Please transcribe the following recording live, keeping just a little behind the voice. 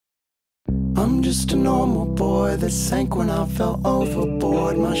I'm just a normal boy that sank when I fell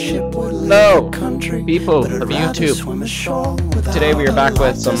overboard. My ship would leave the country, people but I'd of rather YouTube. swim ashore without Today we are back a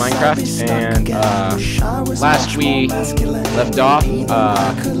with some life to Minecraft, stuck and again. Wish I was last much we more masculine left and off, people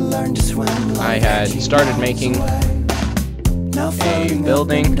I could learn to swim I like had 18 started miles making away. Now floating up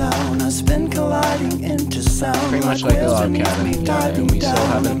building. and down, I've been colliding into sound pretty much like a whales log beneath cabin, me diving and we still down.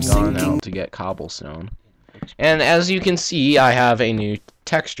 haven't I'm gone sinking. out to get cobblestone. And as you can see, I have a new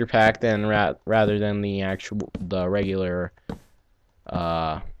texture pack than rather than the regular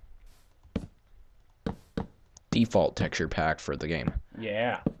default texture pack for the game.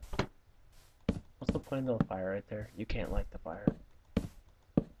 Yeah. What's the point of the fire right there? You can't light the fire. It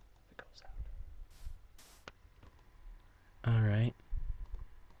goes out. All right.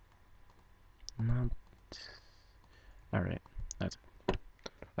 All right.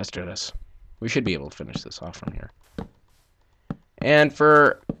 Let's do this. We should be able to finish this off from here. And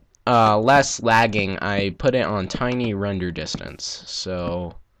for less lagging, I put it on tiny render distance,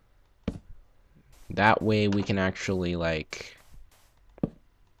 so that way we can actually like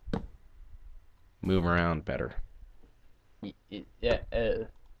move around better. Yeah.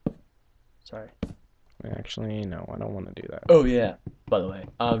 Sorry. Actually, no, I don't want to do that. Oh yeah. By the way,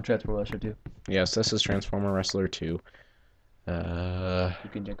 Transformer Wrestler 2. Yes, this is Transformer Wrestler 2. You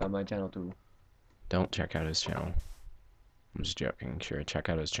can check out my channel too. Don't check out his channel. I'm just joking. Sure, check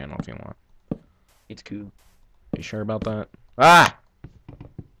out his channel if you want. It's cool. You sure about that? Ah!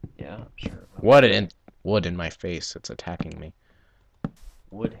 Yeah, I'm sure. Wood in my face. It's attacking me.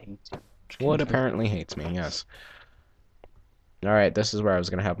 Wood hates you. Wood apparently hates me, yes. Alright, this is where I was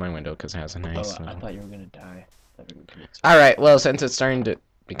going to have my window because it has a nice... I thought you were gonna die. Alright, well, since it's starting to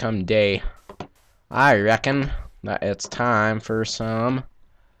become day, I reckon that it's time for some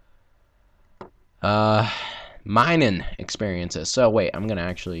mining experiences. So wait, I'm gonna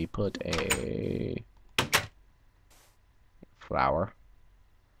actually put a flower.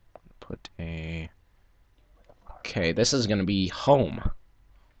 Okay, this is gonna be home.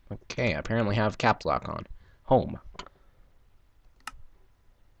 Okay, I apparently have caps lock on. Home.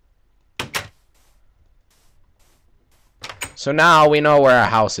 So now we know where our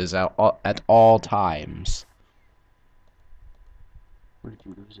house is at all times. Where did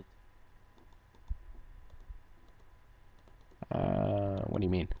you lose it? What do you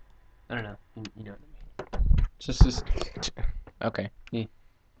mean? I don't know. You know what I mean. Just Okay. Yeah.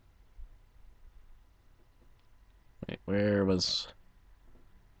 Wait, where was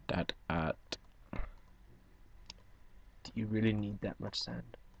that at? Do you really need that much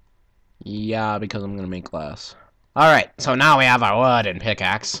sand? Yeah, because I'm gonna make glass. Alright, so now we have our wood and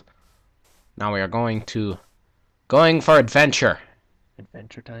pickaxe. Now we are going for adventure.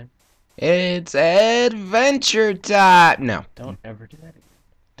 Adventure time? It's adventure time! No. Don't ever do that again.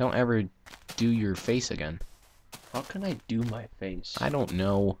 Don't ever do your face again. How can I do my face? I don't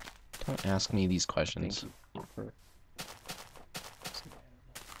know. Don't ask me these questions. Thank you for...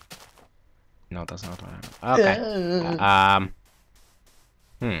 No, that's not what happened.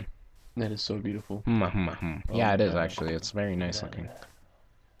 Okay. That is so beautiful. Yeah, it is actually. It's very nice looking.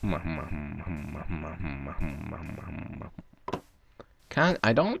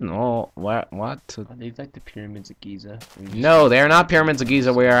 I don't know what to... Are these like the pyramids of Giza? No, they are not pyramids of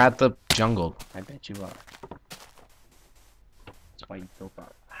Giza. We are at the jungle. I bet you are. That's why you built a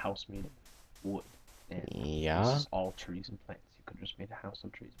house made of wood. And Yeah. this is all trees and plants. You could have just made a house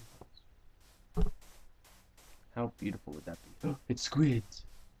of trees and plants. How beautiful would that be? It's squids!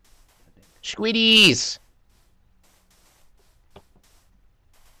 Squiddies!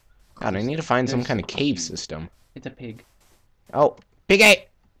 God, I need to find some kind of cave system. It's a pig. Oh, piggy!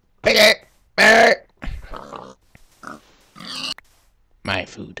 Piggy! My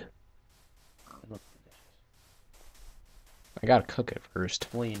food. It looks delicious. I gotta cook it first.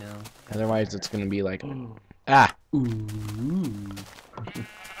 Well, you know. Otherwise, it's gonna be like... Ah! Ooh.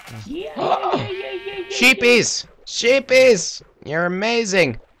 Sheepies! Sheepies! You're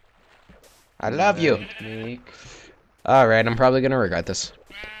amazing! I love you. Alright, I'm probably gonna regret this.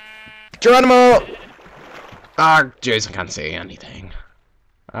 Geronimo! Ah, Jason can't say anything.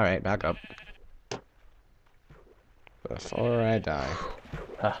 Alright, back up. Before I die.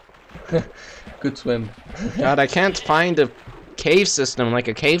 Good swim. God, I can't find a cave system. Like,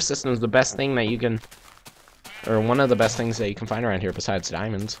 a cave system is the best thing that you can... Or one of the best things that you can find around here besides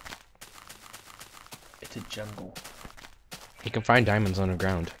diamonds. It's a jungle. You can find diamonds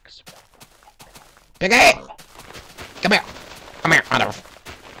underground. Piggy! Come here! Come here, mother...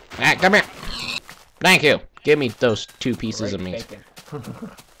 Ah, come here! Thank you! Give me those 2 pieces of meat.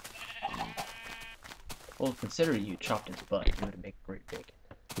 Well, considering you chopped his butt, you would make great bacon.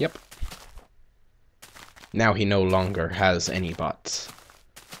 Yep. Now he no longer has any bots.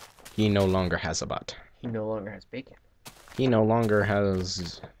 He no longer has a bot. He no longer has bacon. He no longer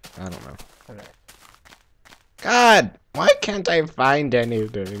has... I don't know. Alright. God! Why can't I find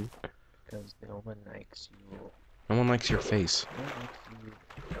anything? Because no one likes you. No one likes your face. No one likes you.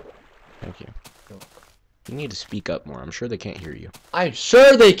 Thank you. You're welcome. You need to speak up more. I'm sure they can't hear you. I'm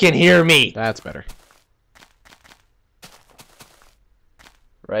sure they can hear me! That's better.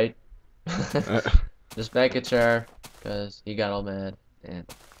 Right? Just back a chair, because he got all mad. And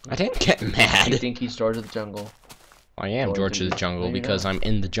I didn't get you mad. think he's George of the Jungle. I am George George of the is- Jungle no, you're because not. I'm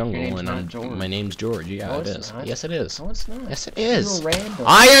in the jungle name's and not George. my name's George. Yeah, No, it it's is. not. Yes, it is. No, it's not. Yes, it You're is. random.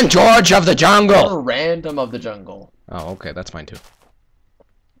 I am George of the Jungle. You're random of the jungle. Oh, okay, that's fine too.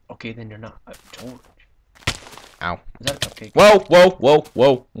 Okay, then you're not a George. Ow. Is that a cupcake? Whoa, whoa, whoa,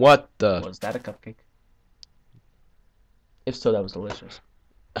 whoa. What the? Was that a cupcake? If so, that was delicious.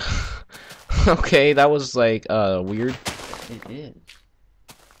 Okay, that was like weird. It is.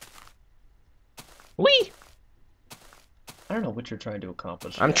 Wee. I don't know what you're trying to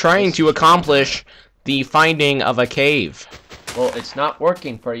accomplish. I'm yet. trying This to is- accomplish the finding of a cave. Well, it's not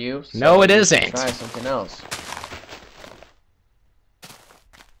working for you. So No, it you isn't. should try something else.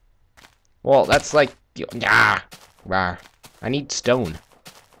 Well, that's like rah. I need stone.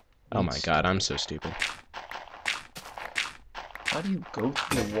 Oh my god, I'm so stupid. How do you go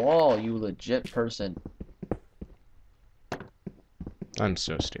through the wall, you legit person? I'm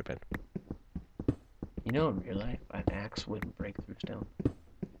so stupid. You know, in real life, an axe wouldn't break through stone.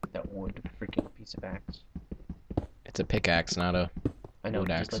 That wood freaking piece of axe. It's a pickaxe, not a... I know, Wood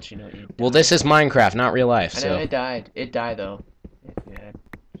just axe. let you know. You Well, died. this is Minecraft, not real life, I know so... it died. It died though. If you had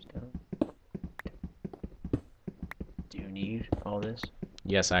stone. Do you need all this?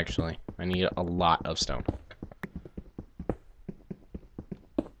 Yes, actually. I need a lot of stone.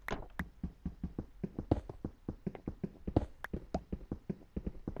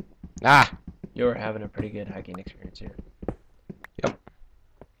 Ah! You're having a pretty good hiking experience here. Yep.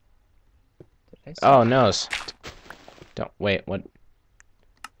 Did I say- Oh, no. Don't... Wait, what?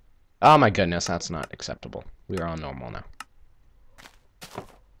 Oh my goodness, that's not acceptable. We are on normal now.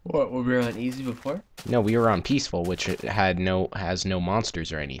 What, were we on easy before? No, we were on peaceful, which has no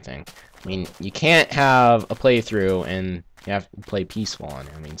monsters or anything. I mean, you can't have a playthrough and you have to play peaceful on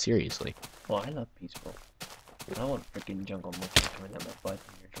it. I mean, seriously. Well, I love peaceful. I want freaking jungle monkeys coming down my butt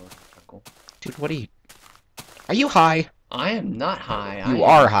in your Georgia jungle. Dude, what are you... Are you high? I am not high. You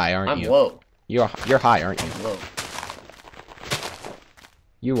are high, aren't I'm you? low. You're high, aren't you? I'm low.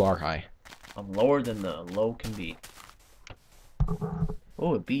 You are high. I'm lower than the low can be.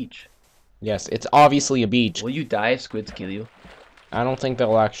 Oh, a beach. Yes, it's obviously a beach. Will you die if squids kill you? I don't think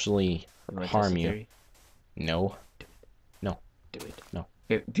they'll actually You wanna harm test the you. theory? No. Do it. No.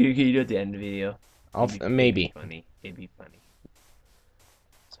 Okay, can you do it at the end of the video? It'd be Maybe. funny. It'd be funny.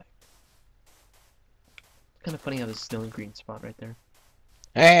 It's like... kind of funny how there's still a green spot right there.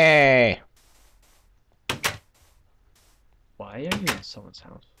 Hey! Why are you in someone's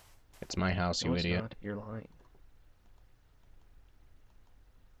house? It's my house, you No, it's idiot. not. You're lying.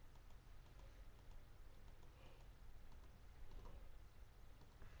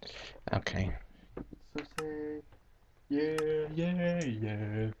 Okay. So say,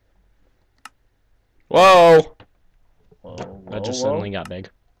 yeah. Whoa! Whoa, That just suddenly got big.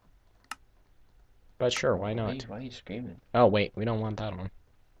 But sure, why not? Why are you screaming? Oh, wait, we don't want that on.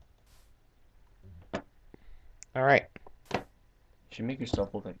 Alright. You should make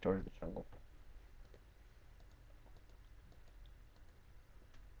yourself look like George of the Jungle.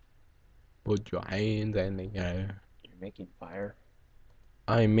 Put your hands in the air. You're making fire.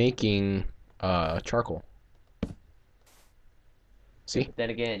 I'm making, charcoal. See? But then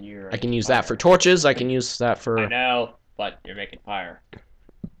again, you're. I can use that for torches, I can use that I for... know, but you're making fire.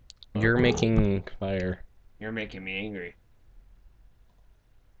 You're making fire. You're making me angry.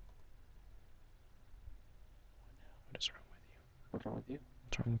 What is wrong with you? What's wrong with you?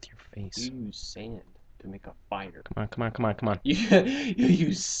 What's wrong with your face? You use sand to make a fire. Come on, come on, come on, come on. You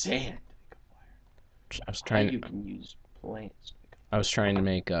use sand to make a fire. I was How trying you to... can use plants to make a I was trying to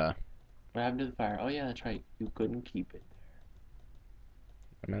make, What happened to the fire? Oh yeah, that's right. You couldn't keep it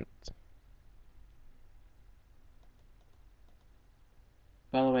there. I meant...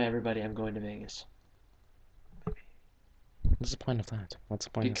 By the way, everybody, I'm going to Vegas. What's the point of that? What's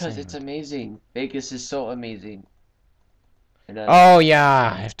the point of Because saying it's that? amazing. Vegas is so amazing. And, Oh,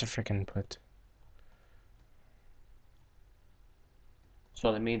 yeah! I have to freaking put...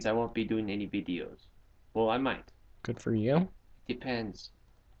 so that means I won't be doing any videos. Well, I might. Good for you. Depends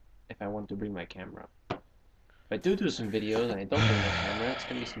if I want to bring my camera. If I do some videos and I don't bring my camera, it's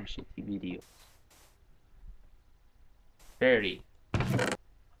gonna be some shitty videos. very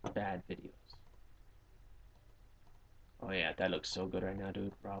bad videos. Oh yeah, that looks so good right now,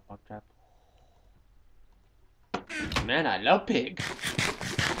 dude. Raw pork chop. Man, I love pig.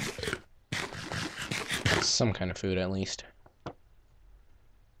 Some kind of food, at least.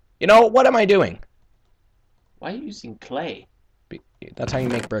 You know, what am I doing? Why are you using clay? That's how you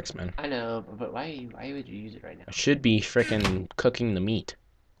make bricks, man. I know, but why would you use it right now? I should be frickin' cooking the meat.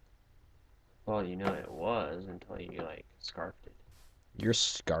 Well, you know it was until you, like, scarfed it. You're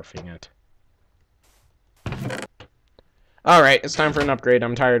scarfing it. Alright, it's time for an upgrade.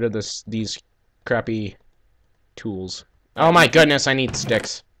 I'm tired of these crappy tools. Oh my goodness, I need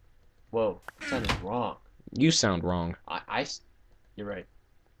sticks. Whoa, something's wrong. You sound wrong. You're right.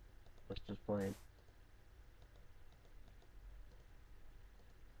 Let's just play it.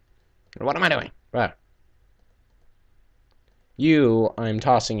 What am I doing? What? You, I'm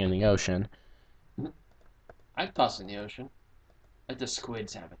tossing in the ocean. I'd toss in the ocean. Let the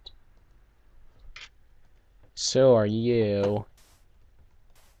squids have it. So are you.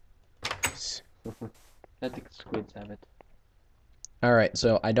 Let the squids have it. Alright,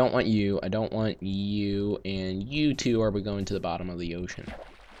 so I don't want you, and you two are going to the bottom of the ocean.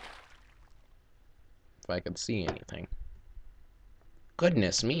 If I could see anything.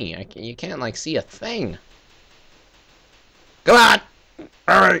 Goodness me, you can't, like, see a thing. Come on!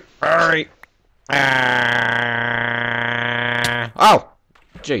 Alright, alright. Oh!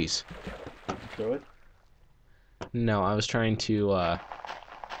 Jeez. Throw it? No, I was trying to,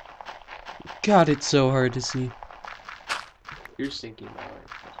 God, it's so hard to see. You're sinking, by the way.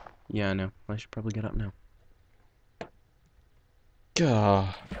 Yeah, I know. I should probably get up now.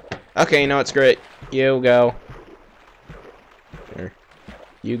 Gah. Okay, you know what's great. You go. Here.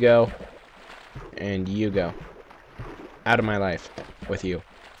 You go. And you go. Out of my life. With you.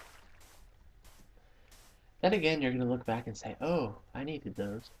 Then again, you're gonna look back and say, oh, I needed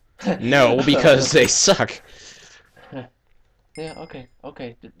those. No, because they suck. Yeah, okay,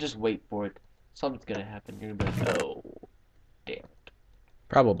 okay. Just wait for it. Something's gonna happen. You're gonna be like, oh, damn it.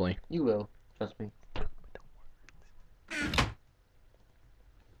 Probably. You will. Trust me.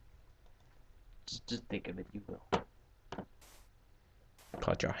 Just think of it. You will.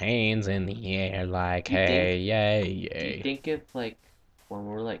 Put your hands in the air like, You hey, think- yay, Do you yay. think if, like, when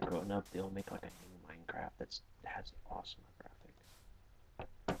we're, like, growing up, they'll make, like, a new Minecraft that has awesome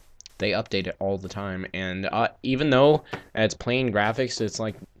graphics? They update it all the time, and even though it's plain graphics, it's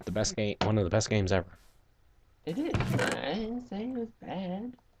like the best game, one of the best games ever. It is. I didn't say it was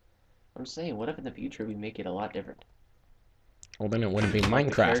bad. I'm saying, what if in the future we make it a lot different? Well, then it wouldn't be Like,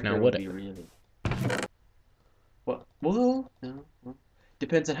 the Minecraft now, character would it? Be really... What? Well, no. Well,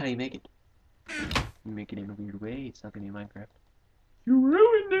 depends on how you make it. You make it in a weird way, it's not gonna be Minecraft. You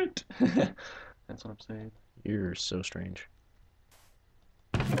ruined it! That's what I'm saying. You're so strange.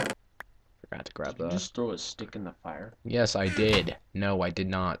 Forgot to grab Did you the... just throw a stick in the fire? Yes, I did. No, I did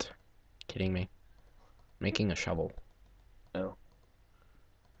not. Kidding me. Making a shovel. Oh.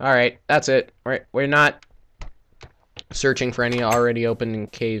 Alright, that's it. We're not searching for any already open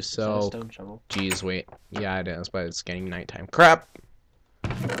caves, Is that a so... stone shovel? Jeez, wait. Yeah, it is, but it's getting nighttime. Crap!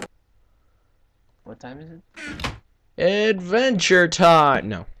 What time is it? Adventure time!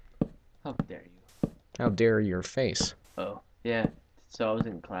 No. How dare you? How dare your face. Oh, yeah. So I was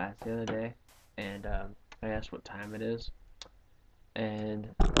in class the other day, and I asked what time it is, and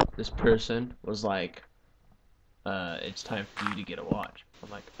this person was like, it's time for you to get a watch. I'm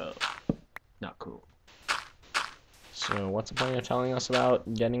like, oh, not cool. So, what's the point of telling us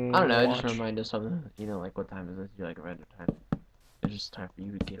about getting I don't know, a it just watch? reminded us something, you know, like what time is this? You're like, random time. It's just time for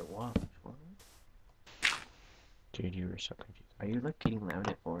you to get a watch. What? Dude, you were so confused. Are you like getting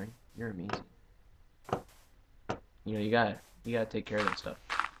laminate boring? You're amazing. You know, you gotta take care of that stuff.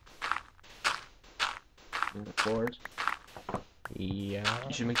 And the floors. Yeah.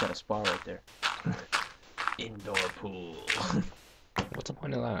 You should make that a spa right there. Indoor pool. What's the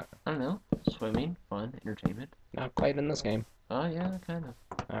point of that? I don't know. Swimming, fun, entertainment. Not quite in this game. Oh yeah, kind of.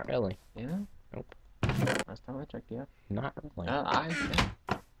 Not really. Yeah. Nope. Last time I checked, yeah. Not really. Yeah.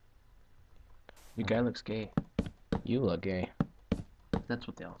 Your guy looks gay. You look gay. That's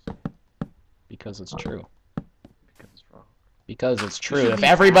what they all say. Because it's true. Because it's wrong. Because it's true. should If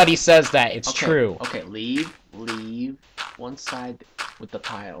leave everybody says that, it's Okay, true. Okay, leave one side with the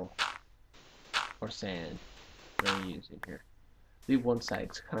tile or sand that I'm using here. Leave one side,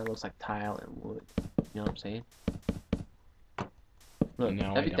 'cause it kind of looks like tile and wood. You know what I'm saying? Look,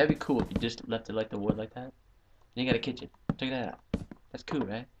 No, that'd be cool if you just left it like the wood like that. And you got a kitchen. Check that out. That's cool,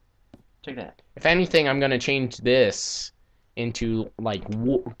 right? Check that out. If anything, I'm gonna change this into like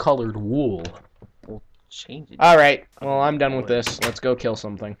colored wool. change it. Alright, well, I'm done with this. Let's go kill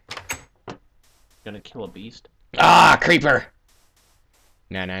something. Gonna kill a beast? Ah, creeper!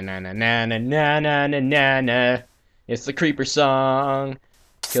 Na na na na na na na na na na na. It's the creeper song.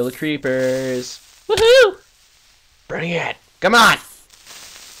 Kill the creepers. Woohoo! Bring it! Come on!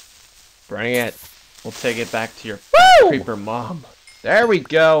 Bring it. We'll take it back to your Woo! creeper mom. There we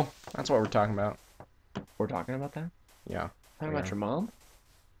go. That's what we're talking about. We're talking about that? Yeah. Talking about your mom?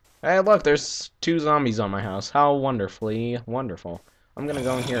 Hey, look, there's 2 zombies on my house. How wonderfully wonderful. I'm gonna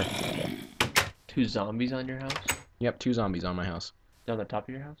go in here. 2 zombies on your house? Yep, 2 zombies on my house. Down the top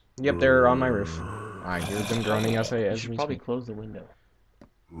of your house? Yep, they're on my roof. I hear them groaning as You we should probably speak. close the window.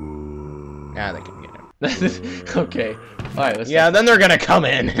 Yeah, they can get him. Okay. Alright, let's Yeah, then they're gonna come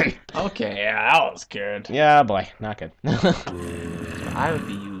in. Okay, yeah, that was good. Yeah, boy, not good. I would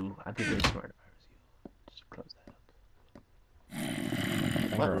be you. I'd be very smart if I was you. Just close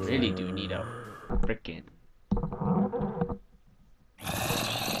that up. What really do you need a frickin'...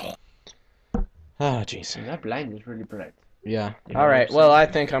 Oh, jeez. That blind is really bright. Yeah. You know Alright, what I'm well, I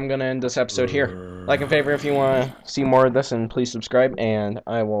think I'm gonna end this episode here. Like and favorite if you want to see more of this, and please subscribe, and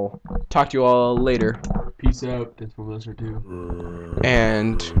I will talk to you all later. Peace out. Thanks for listening to.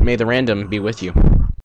 And may the random be with you.